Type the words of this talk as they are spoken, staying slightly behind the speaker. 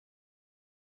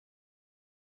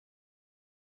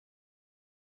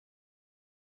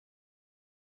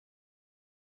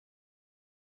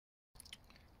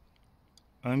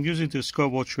I'm using the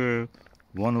Skywatcher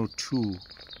 102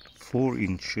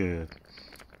 4-inch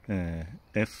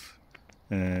f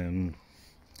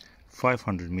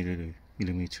 500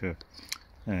 millimeter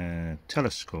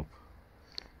telescope.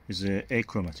 It's an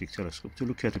achromatic telescope to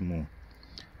look at the moon.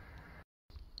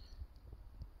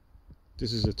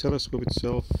 This is the telescope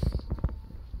itself,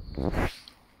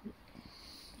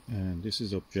 and this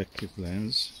is objective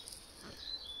lens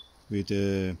with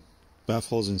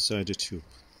baffles inside the tube.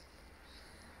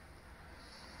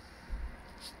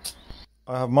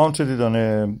 I have mounted it on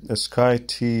a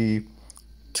SkyTee-2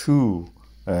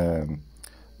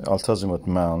 Alt Azimuth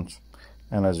mount,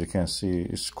 and as you can see,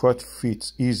 it's quite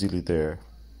fits easily there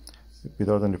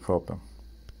without any problem.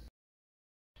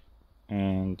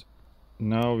 And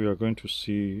now we are going to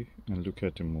see and look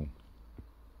at the moon.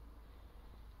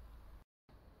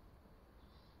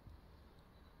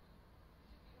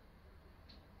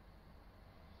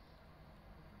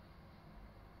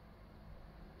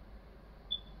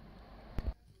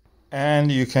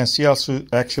 And you can see also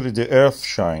actually the earth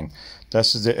shine.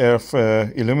 This is the earth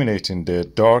illuminating the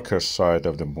darker side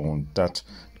of the moon, that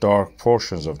dark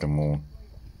portions of the moon.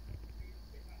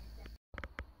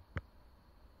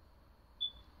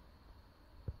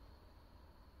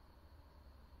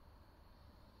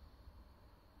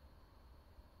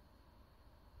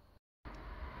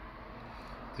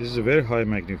 This is a very high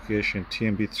magnification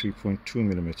TMB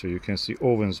 3.2mm. You can see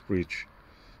Owen's Bridge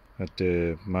at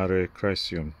the Mare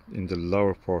Crisium in the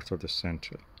lower part of the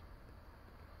center.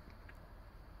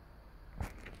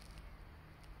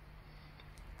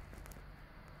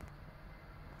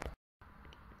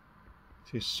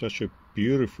 It is such a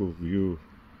beautiful view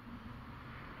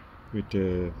with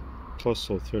the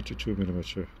Plössl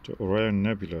 32mm, the Orion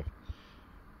Nebula.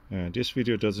 This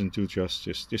video doesn't do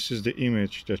justice. This is the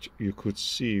image that you could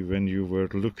see when you were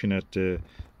looking at the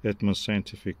Edmund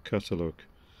Scientific catalog,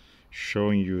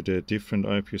 showing you the different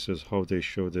eyepieces, how they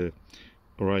show the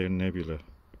Orion Nebula.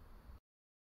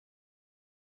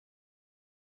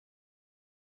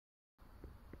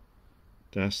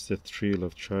 That's the thrill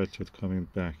of childhood coming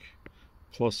back.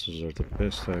 Plössls are the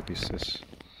best eyepieces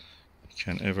you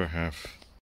can ever have.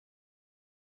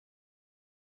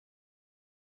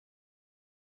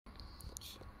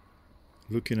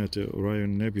 Looking at the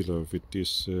Orion Nebula with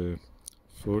this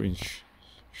 4-inch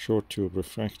short tube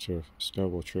refractor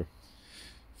Skywatcher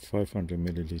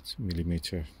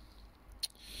 500mm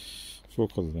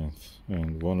focal length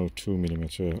and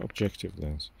 102mm objective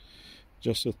lens.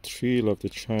 Just a thrill of the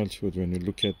childhood when you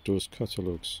look at those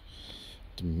catalogs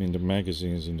in the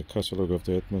magazines, in the catalog of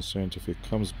the Edmund Scientific,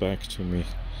 comes back to me.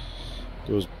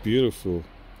 Those beautiful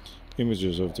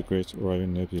images of the great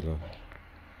Orion Nebula.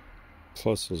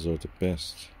 Plössls are the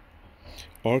best.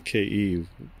 RKE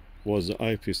was the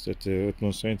eyepiece that the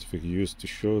Edmund Scientific used to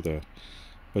show that.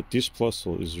 But this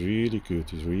Plössl is really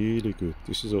good, it's really good.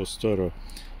 This is Ostara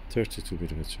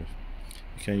 32mm. You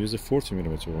can use the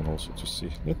 40mm one also to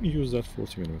see. Let me use that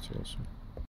 40mm also.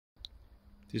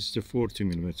 This is the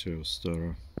 40mm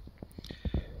Ostara.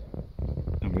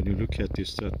 And when you look at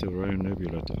this, at the Orion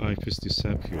Nebula, the eyepiece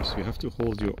disappears. You have to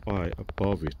hold your eye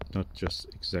above it, not just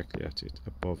exactly at it,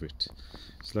 above it.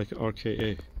 It's like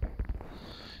RKE,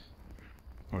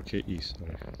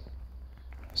 sorry.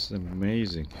 It's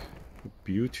amazing, the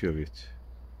beauty of it.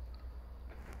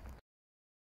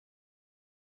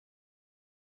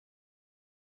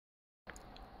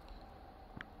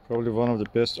 Probably one of the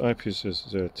best eyepieces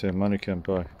that money can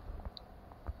buy.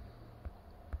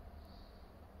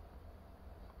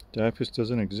 The eyepiece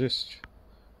doesn't exist,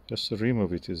 just the rim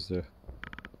of it is there.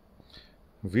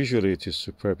 Visually it is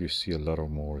superb, you see a lot of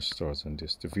more stars than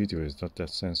this. The video is not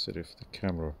that sensitive, the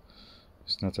camera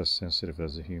is not as sensitive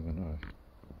as the human eye.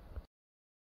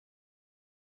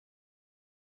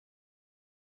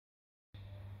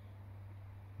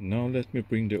 Now let me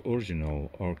bring the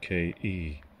original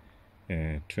RKE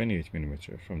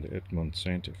 28mm from the Edmund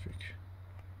Scientific.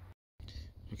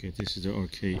 Okay, this is the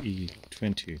RKE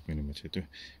 28mm.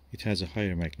 It has a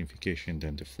higher magnification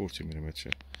than the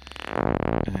 40mm,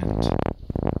 and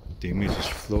the image is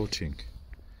floating.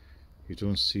 You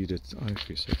don't see that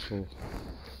eyepiece at all.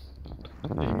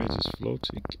 The image is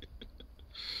floating.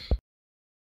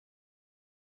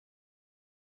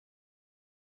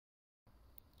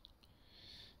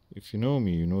 If you know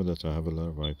me, you know that I have a lot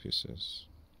of eyepieces,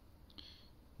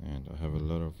 and I have a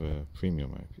lot of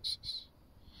premium eyepieces.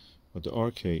 But the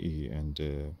RKE and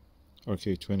the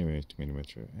RKE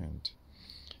 28mm and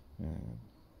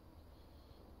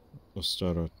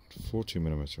Ostara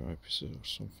 40mm eyepieces or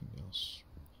something else.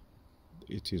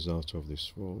 It is out of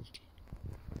this world.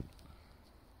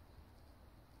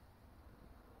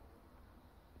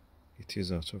 It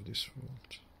is out of this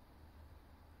world.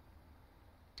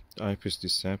 The eyepiece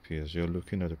disappears. You're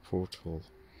looking at a porthole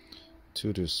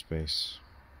to the space.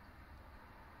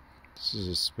 This is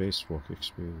a spacewalk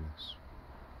experience.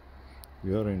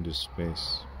 We are in this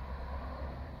space.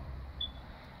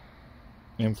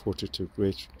 M42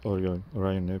 Great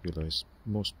Orion Nebula is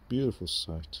the most beautiful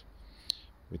sight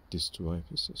with these two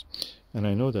eyepieces. And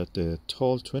I know that the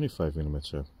tall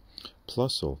 25mm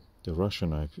Plössl, the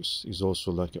Russian eyepiece, is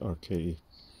also like an RKE.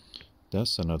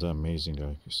 That's another amazing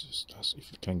eyepiece.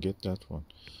 If you can get that one.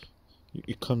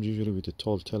 It comes usually with the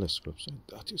tall telescopes, and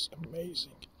that is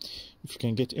amazing. If you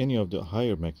can get any of the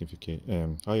higher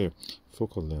magnification, higher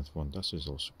focal length one, that is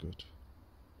also good.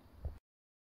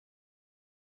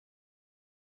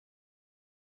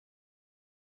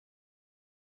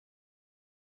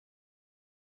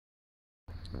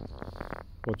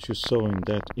 What you saw in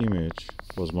that image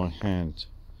was my hand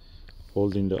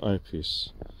holding the eyepiece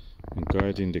and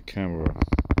guiding the camera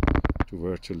to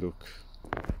where to look.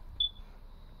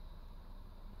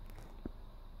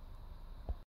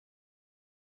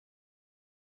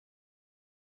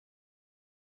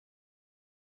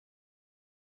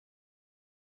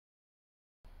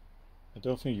 I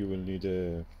don't think you will need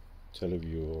a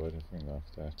teleview or anything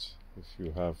like that. If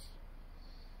you have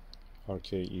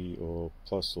RKE or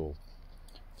Plössl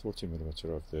 40mm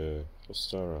of the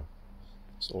Ostara,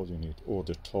 that's all you need, or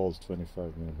the tall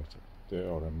 25mm. They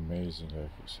are amazing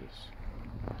eyepieces.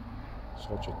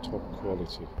 Such a top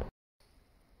quality.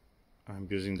 I'm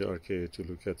using the RKE to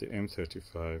look at the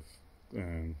M35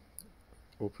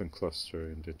 open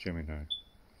cluster in the Gemini.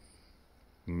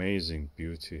 Amazing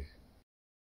beauty.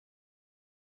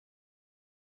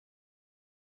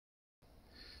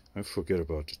 I forget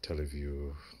about the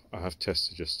teleview. I have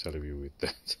tested just teleview with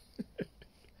that.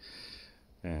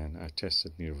 And I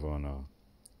tested Nirvana.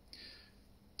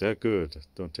 They're good,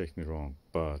 don't take me wrong,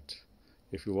 but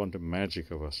if you want the magic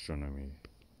of astronomy,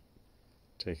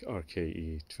 take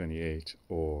RKE 28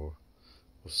 or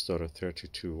Ostara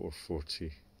 32 or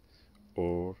 40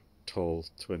 or tall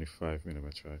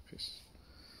 25mm eyepiece.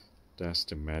 That's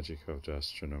the magic of the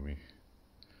astronomy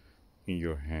in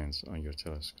your hands on your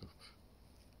telescope.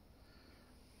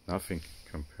 Nothing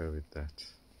can compare with that.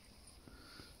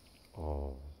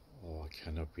 Oh, I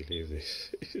cannot believe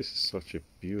this. It's such a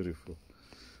beautiful.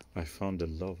 I found the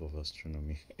love of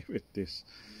astronomy with these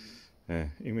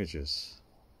images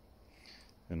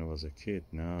when I was a kid.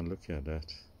 Now look at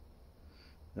that.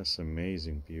 That's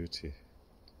amazing beauty.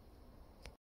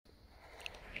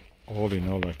 All in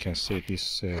all, I can say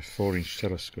this 4-inch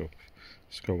telescope,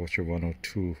 Skywatcher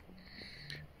 102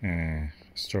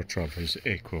 Startravel, is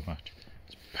Achromatic.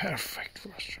 It's perfect for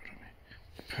astronomy.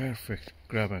 Perfect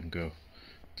grab and go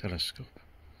telescope.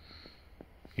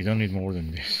 You don't need more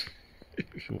than this.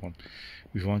 If you want,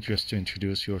 if you want just to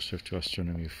introduce yourself to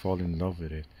astronomy, fall in love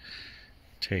with it,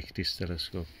 take this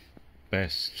telescope.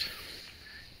 Best.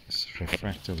 It's a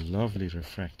refractor, lovely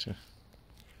refractor.